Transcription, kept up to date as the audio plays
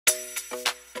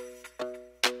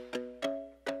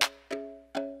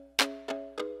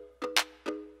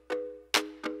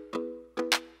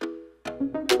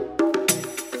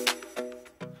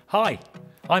Hi,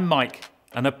 I'm Mike,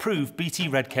 an approved BT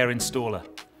Redcare installer,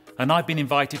 and I've been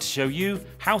invited to show you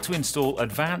how to install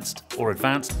Advanced or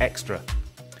Advanced Extra.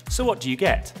 So what do you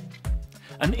get?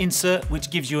 An insert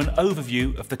which gives you an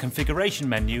overview of the configuration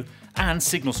menu and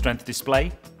signal strength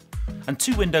display, and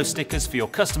 2 window stickers for your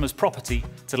customer's property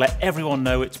to let everyone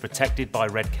know it's protected by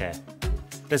Redcare.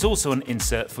 There's also an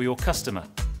insert for your customer.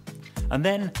 And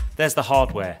then there's the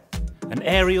hardware, an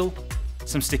aerial,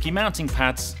 some sticky mounting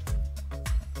pads,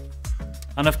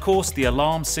 and of course the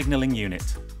alarm signalling unit.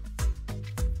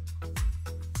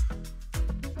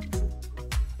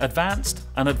 Advanced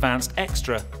and Advanced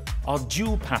Extra are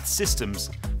dual path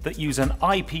systems that use an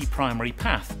IP primary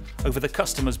path over the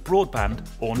customer's broadband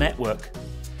or network.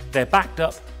 They're backed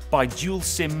up by dual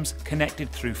SIMs connected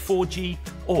through 4G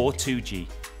or 2G.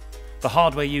 The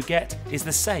hardware you get is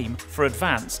the same for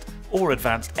Advanced or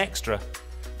Advanced Extra,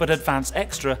 but Advanced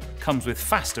Extra comes with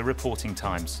faster reporting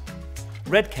times.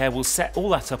 Redcare will set all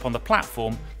that up on the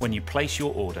platform when you place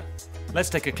your order. Let's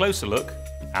take a closer look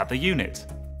at the unit.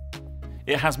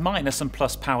 It has minus and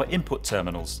plus power input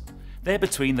terminals. They're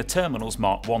between the terminals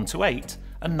marked 1 to 8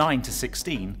 and 9 to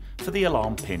 16 for the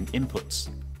alarm pin inputs.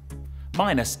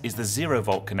 Minus is the 0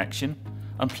 volt connection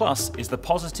and plus is the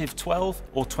positive 12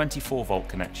 or 24 volt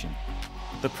connection.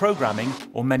 The programming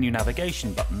or menu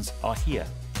navigation buttons are here.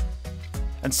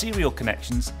 And serial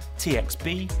connections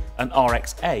TXB and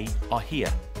RXA are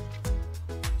here.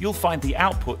 You'll find the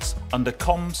outputs under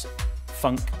comms,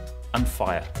 funk and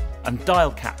fire, and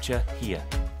dial capture here.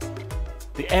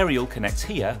 The aerial connects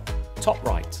here, top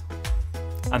right,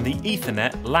 and the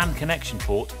Ethernet LAN connection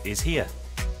port is here.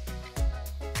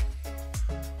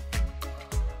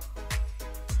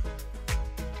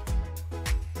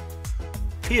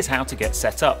 Here's how to get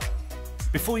set up.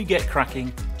 Before you get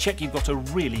cracking, check you've got a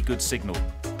really good signal.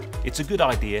 It's a good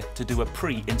idea to do a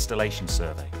pre-installation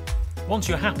survey. Once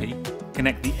you're happy,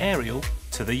 connect the aerial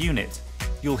to the unit.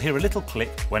 You'll hear a little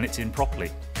click when it's in properly.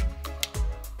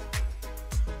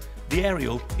 The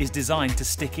aerial is designed to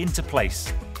stick into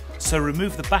place, so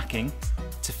remove the backing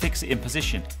to fix it in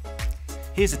position.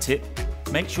 Here's a tip,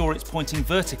 make sure it's pointing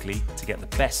vertically to get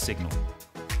the best signal.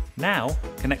 Now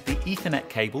connect the Ethernet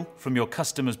cable from your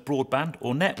customer's broadband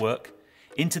or network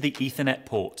into the Ethernet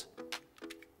port.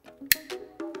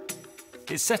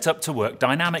 It's set up to work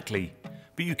dynamically,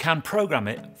 but you can program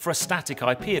it for a static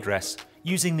IP address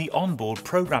using the onboard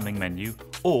programming menu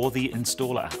or the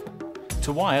installer app.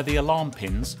 To wire the alarm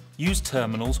pins, use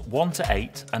terminals 1 to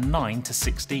 8 and 9 to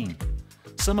 16.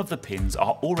 Some of the pins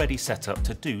are already set up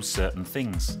to do certain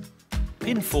things.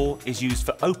 Pin 4 is used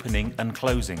for opening and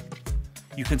closing.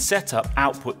 You can set up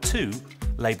output 2,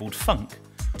 labelled funk,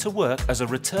 to work as a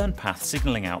return path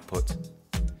signalling output.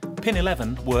 Pin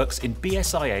 11 works in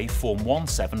BSIA Form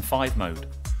 175 mode.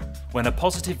 When a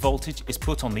positive voltage is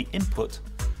put on the input,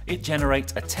 it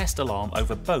generates a test alarm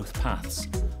over both paths,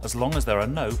 as long as there are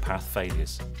no path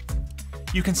failures.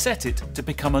 You can set it to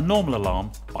become a normal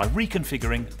alarm by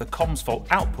reconfiguring the comms fault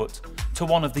output to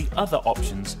one of the other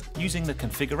options using the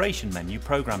configuration menu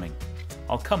programming.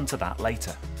 I'll come to that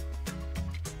later.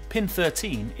 Pin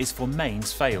 13 is for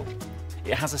mains fail.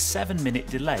 It has a 7-minute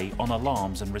delay on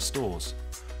alarms and restores.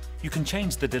 You can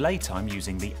change the delay time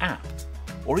using the app,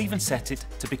 or even set it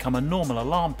to become a normal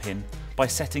alarm pin by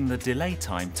setting the delay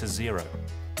time to 0.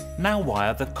 Now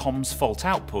wire the comms fault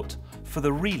output for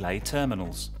the relay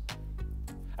terminals.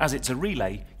 As it's a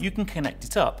relay, you can connect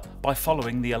it up by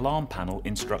following the alarm panel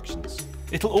instructions.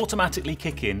 It'll automatically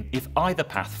kick in if either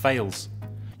path fails.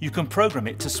 You can program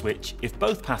it to switch if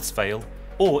both paths fail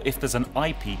or if there's an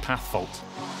IP path fault.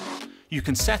 You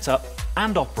can set up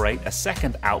and operate a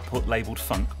second output labelled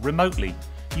funk remotely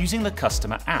using the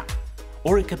customer app,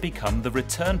 or it could become the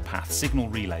return path signal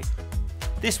relay.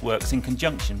 This works in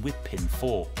conjunction with pin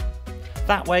 4.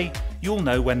 That way you'll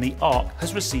know when the ARC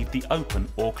has received the open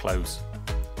or close.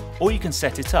 Or you can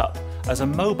set it up as a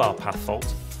mobile path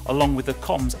fault along with the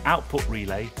comms output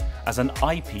relay as an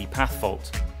IP path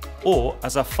fault, or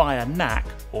as a fire NAC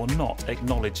or not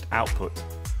acknowledged output.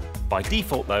 By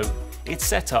default though, it's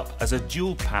set up as a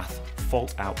dual path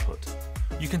fault output.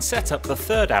 You can set up the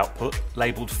third output,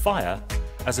 labelled fire,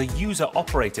 as a user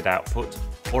operated output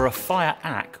or a fire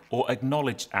ACK or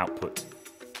acknowledged output.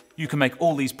 You can make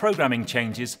all these programming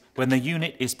changes when the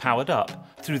unit is powered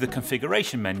up through the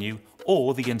configuration menu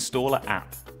or the installer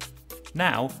app.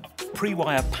 Now,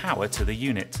 pre-wire power to the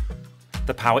unit.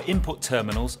 The power input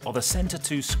terminals are the centre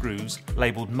 2 screws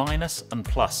labelled minus and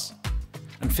plus.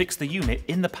 and fix the unit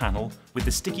in the panel with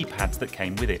the sticky pads that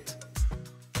came with it.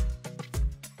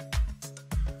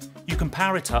 You can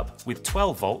power it up with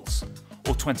 12 volts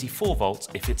or 24 volts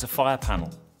if it's a fire panel.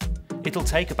 It'll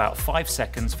take about 5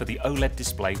 seconds for the OLED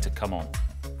display to come on.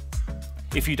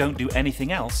 If you don't do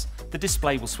anything else, the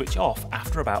display will switch off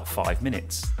after about 5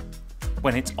 minutes.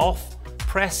 When it's off,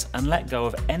 press and let go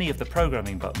of any of the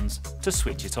programming buttons to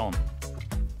switch it on.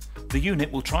 The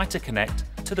unit will try to connect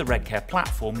to the Redcare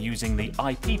platform using the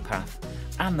IP path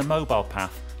and the mobile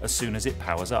path as soon as it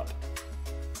powers up.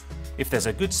 If there's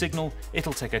a good signal,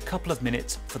 it'll take a couple of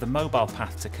minutes for the mobile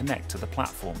path to connect to the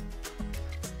platform.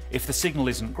 If the signal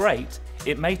isn't great,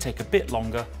 it may take a bit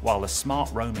longer while the smart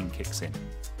roaming kicks in.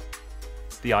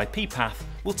 The IP path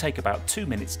will take about 2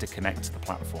 minutes to connect to the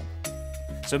platform.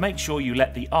 So make sure you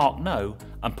let the ARC know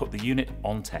and put the unit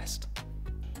on test.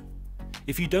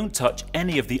 If you don't touch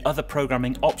any of the other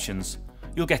programming options,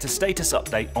 you'll get a status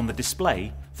update on the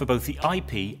display for both the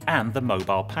IP and the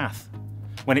mobile path.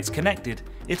 When it's connected,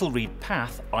 it'll read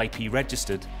path IP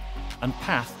registered and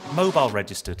path mobile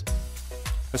registered.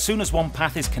 As soon as one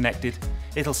path is connected,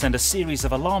 it'll send a series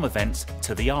of alarm events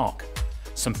to the ARC.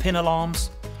 Some pin alarms,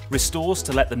 restores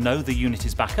to let them know the unit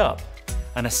is back up,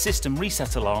 and a system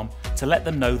reset alarm to let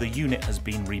them know the unit has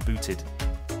been rebooted.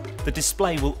 The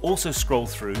display will also scroll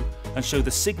through and show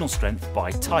the signal strength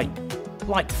by type,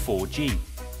 like 4G.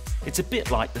 It's a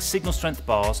bit like the signal strength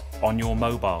bars on your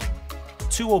mobile.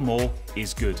 2 or more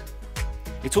is good.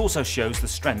 It also shows the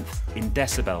strength in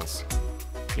decibels.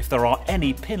 If there are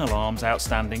any pin alarms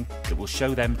outstanding, it will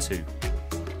show them too.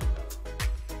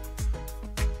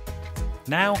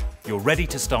 Now you're ready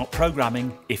to start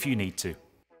programming if you need to.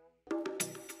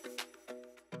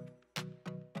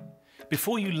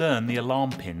 Before you learn the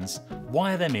alarm pins,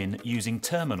 wire them in using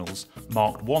terminals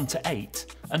marked 1 to 8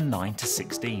 and 9 to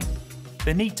 16.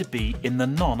 They need to be in the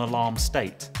non-alarm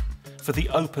state. For the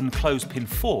open-close pin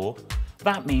 4,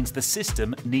 that means the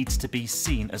system needs to be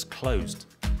seen as closed,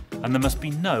 and there must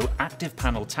be no active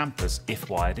panel tampers if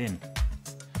wired in.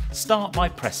 Start by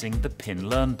pressing the Pin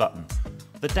Learn button,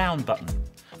 the down button,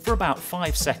 for about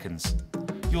 5 seconds.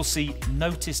 You'll see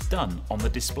Notice Done on the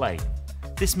display.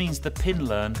 This means the pin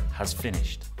learn has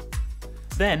finished.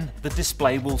 Then the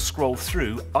display will scroll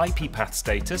through IP path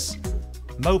status,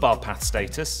 mobile path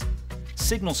status,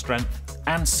 signal strength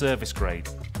and service grade.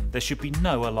 There should be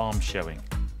no alarm showing.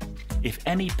 If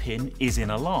any pin is in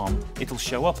alarm, it'll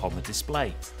show up on the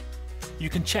display.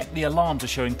 You can check the alarms are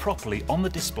showing properly on the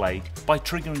display by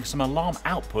triggering some alarm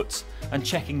outputs and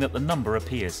checking that the number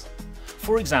appears.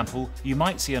 For example, you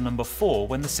might see a number 4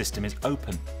 when the system is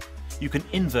open. You can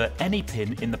invert any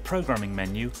pin in the programming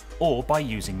menu or by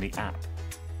using the app.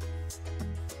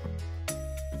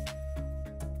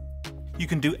 You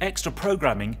can do extra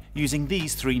programming using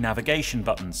these 3 navigation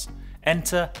buttons: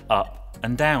 Enter, Up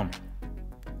and Down.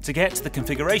 To get to the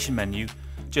configuration menu,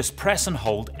 just press and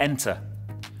hold Enter.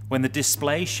 When the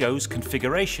display shows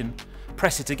configuration,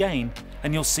 press it again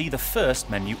and you'll see the first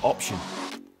menu option.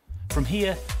 From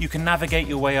here, you can navigate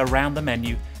your way around the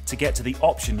menu to get to the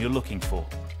option you're looking for.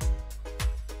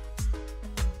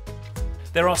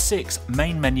 There are 6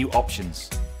 main menu options: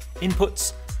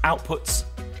 Inputs, Outputs,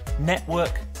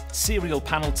 Network, Serial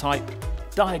Panel Type,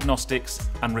 Diagnostics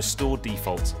and Restore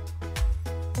Default.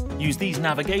 Use these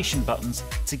navigation buttons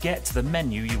to get to the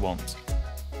menu you want.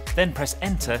 Then press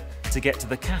Enter to get to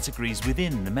the categories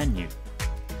within the menu.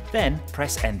 Then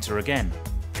press Enter again.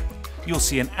 You'll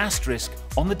see an asterisk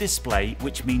on the display,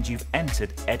 which means you've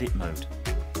entered edit mode.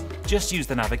 Just use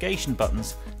the navigation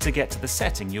buttons to get to the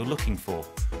setting you're looking for.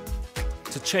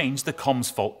 To change the comms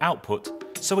fault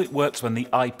output so it works when the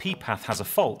IP path has a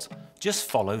fault, just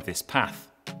follow this path.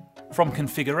 From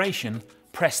configuration,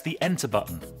 press the Enter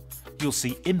button. You'll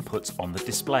see inputs on the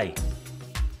display.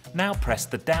 Now press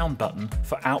the down button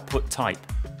for output type.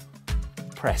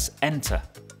 Press Enter.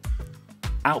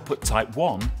 Output type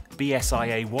 1,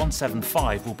 BSIA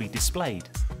 175 will be displayed.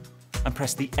 And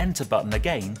press the Enter button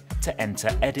again to enter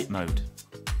edit mode.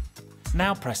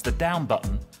 Now press the down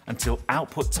button until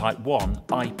output type 1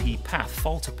 IP path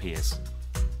fault appears.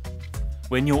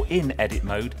 When you're in edit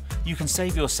mode, you can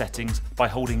save your settings by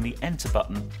holding the Enter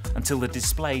button until the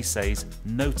display says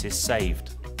Notice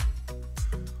Saved.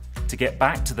 To get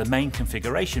back to the main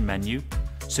configuration menu,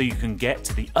 so you can get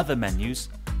to the other menus,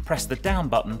 press the down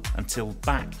button until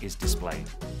Back is displayed.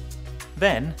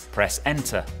 Then press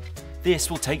Enter.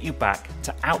 This will take you back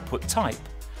to output type,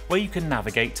 where you can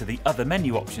navigate to the other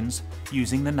menu options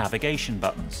using the navigation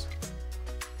buttons.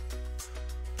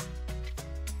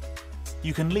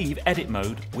 You can leave edit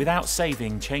mode without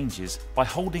saving changes by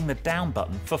holding the down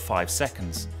button for 5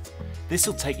 seconds. This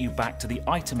will take you back to the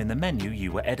item in the menu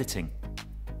you were editing.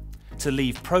 To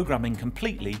leave programming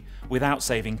completely without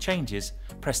saving changes,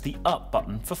 press the Up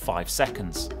button for 5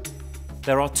 seconds.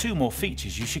 There are 2 more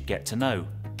features you should get to know: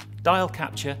 dial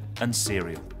capture and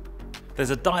serial. There's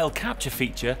a dial capture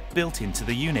feature built into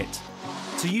the unit.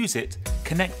 To use it,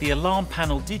 connect the alarm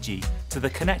panel digi to the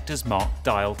connectors marked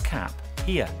dial cap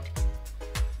here.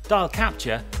 Dial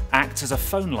capture acts as a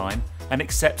phone line and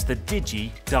accepts the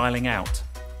digi dialing out.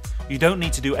 You don't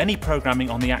need to do any programming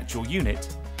on the actual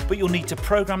unit, but you'll need to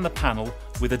program the panel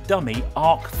with a dummy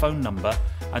ARC phone number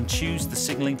and choose the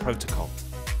signalling protocol.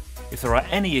 If there are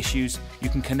any issues, you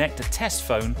can connect a test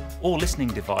phone or listening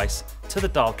device to the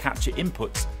dial capture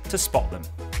inputs to spot them.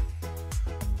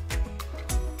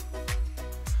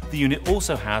 The unit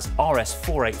also has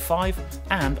RS485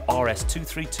 and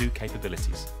RS232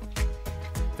 capabilities.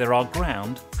 There are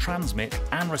ground, transmit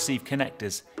and receive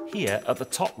connectors here at the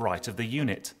top right of the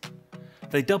unit.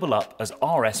 They double up as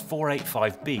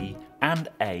RS485B and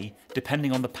A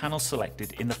depending on the panel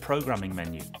selected in the programming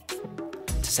menu.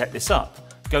 To set this up,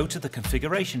 go to the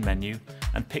configuration menu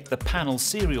and pick the panel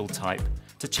serial type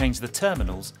to change the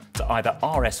terminals to either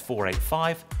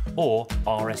RS485 or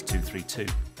RS232.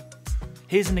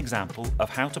 Here's an example of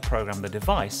how to program the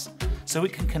device so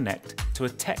it can connect to a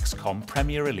Texcom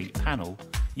Premier Elite panel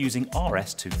using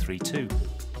RS232.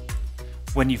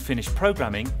 When you've finished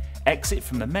programming, exit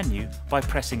from the menu by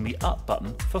pressing the Up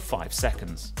button for 5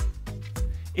 seconds.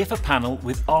 If a panel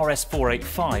with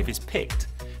RS485 is picked,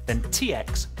 then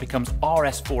TX becomes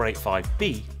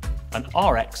RS485B and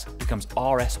RX becomes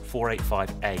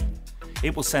RS485A.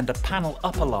 It will send a panel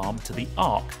up alarm to the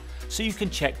ARC so you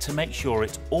can check to make sure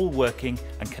it's all working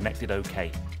and connected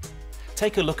OK.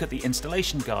 Take a look at the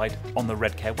installation guide on the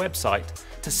Redcare website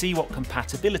to see what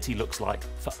compatibility looks like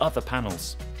for other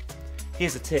panels.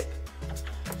 Here's a tip.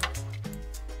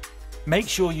 Make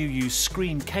sure you use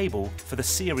screen cable for the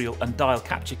serial and dial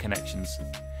capture connections.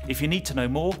 If you need to know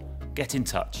more, get in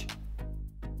touch.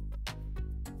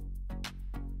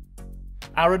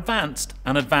 Our Advanced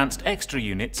and Advanced Extra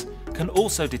units can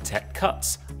also detect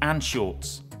cuts and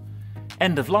shorts.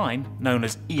 End of line, known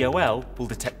as EOL, will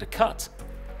detect a cut,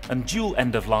 and dual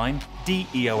end of line,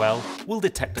 DEOL, will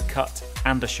detect a cut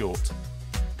and a short.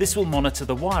 This will monitor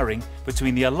the wiring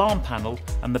between the alarm panel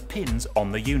and the pins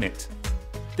on the unit.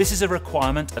 This is a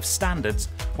requirement of standards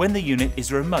when the unit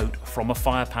is remote from a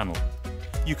fire panel.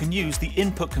 You can use the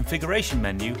input configuration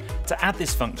menu to add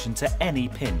this function to any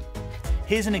pin.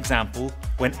 Here's an example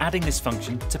when adding this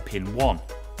function to pin 1.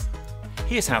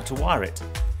 Here's how to wire it.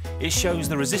 It shows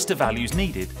the resistor values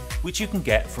needed, which you can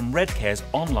get from Redcare's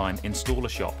online installer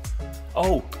shop.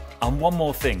 Oh, and one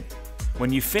more thing.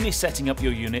 When you finish setting up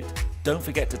your unit, don't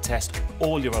forget to test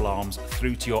all your alarms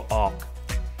through to your ARC.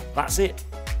 That's it.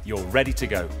 You're ready to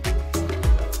go.